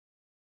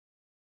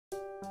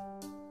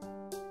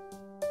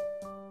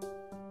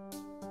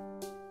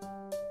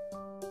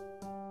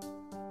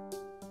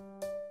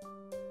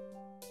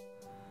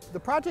The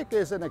project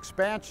is an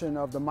expansion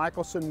of the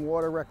Michelson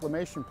Water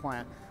Reclamation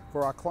Plant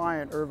for our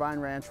client, Irvine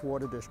Ranch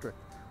Water District.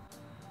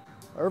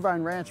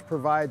 Irvine Ranch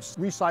provides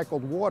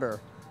recycled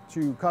water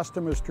to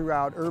customers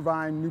throughout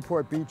Irvine,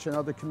 Newport Beach, and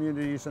other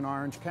communities in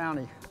Orange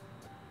County.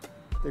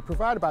 They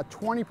provide about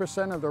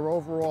 20% of their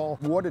overall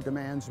water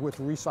demands with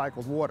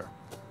recycled water.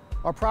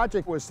 Our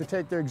project was to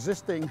take their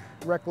existing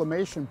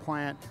reclamation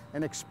plant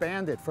and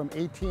expand it from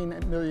 18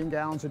 million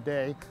gallons a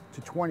day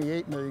to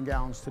 28 million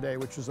gallons today,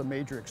 which is a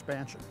major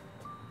expansion.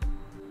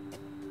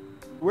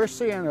 We're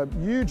seeing a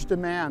huge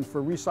demand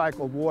for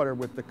recycled water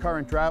with the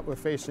current drought we're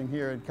facing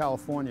here in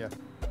California.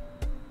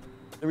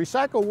 The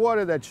recycled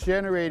water that's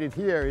generated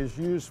here is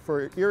used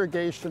for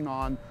irrigation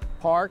on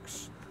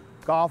parks,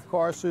 golf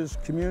courses,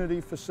 community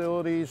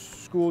facilities,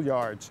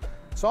 schoolyards.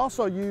 It's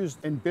also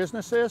used in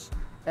businesses,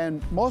 and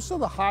most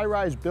of the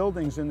high-rise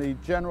buildings in the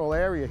general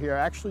area here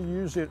actually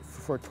use it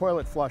for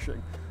toilet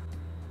flushing.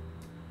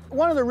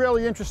 One of the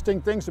really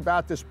interesting things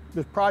about this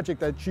project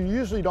that you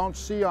usually don't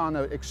see on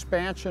an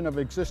expansion of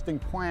existing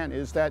plant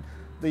is that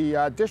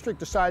the district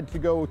decided to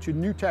go to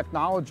new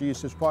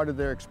technologies as part of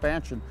their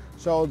expansion.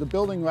 So the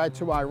building right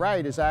to my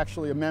right is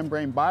actually a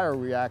membrane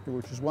bioreactor,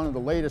 which is one of the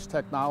latest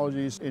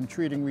technologies in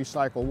treating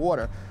recycled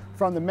water.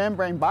 From the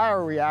membrane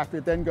bioreactor,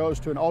 it then goes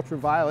to an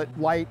ultraviolet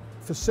light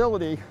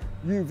facility,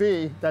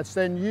 UV, that's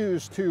then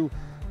used to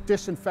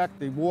disinfect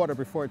the water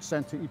before it's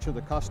sent to each of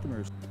the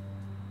customers.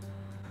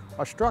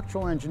 Our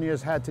structural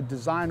engineers had to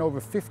design over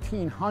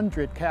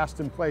 1,500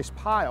 cast-in-place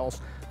piles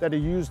that are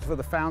used for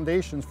the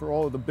foundations for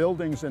all of the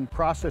buildings and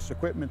process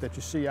equipment that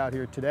you see out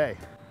here today.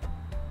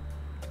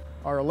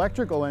 Our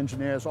electrical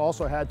engineers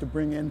also had to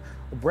bring in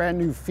a brand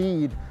new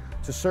feed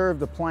to serve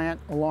the plant,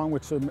 along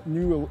with some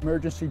new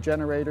emergency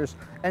generators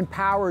and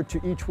power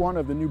to each one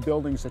of the new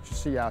buildings that you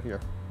see out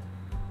here.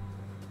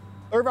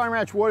 Irvine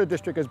Ranch Water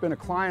District has been a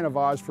client of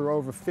ours for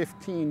over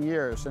 15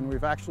 years, and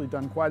we've actually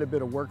done quite a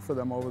bit of work for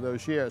them over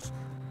those years.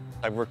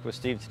 I've worked with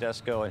Steve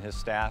Tedesco and his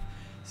staff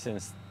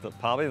since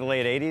probably the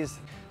late 80s,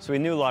 so we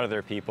knew a lot of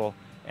their people,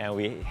 and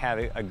we have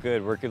a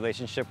good work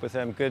relationship with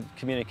them, good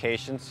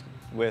communications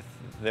with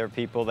their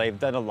people. They've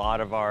done a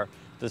lot of our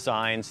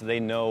designs. They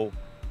know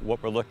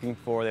what we're looking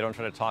for. They don't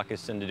try to talk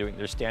us into doing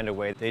their standard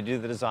way. They do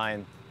the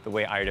design the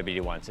way IRWD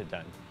wants it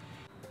done.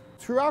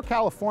 Throughout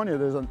California,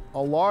 there's a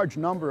large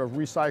number of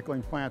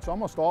recycling plants.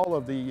 Almost all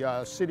of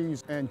the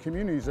cities and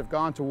communities have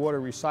gone to water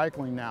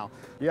recycling now.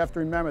 You have to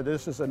remember,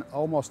 this is an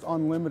almost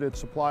unlimited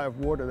supply of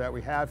water that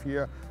we have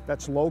here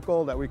that's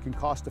local, that we can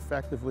cost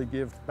effectively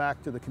give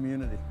back to the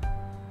community.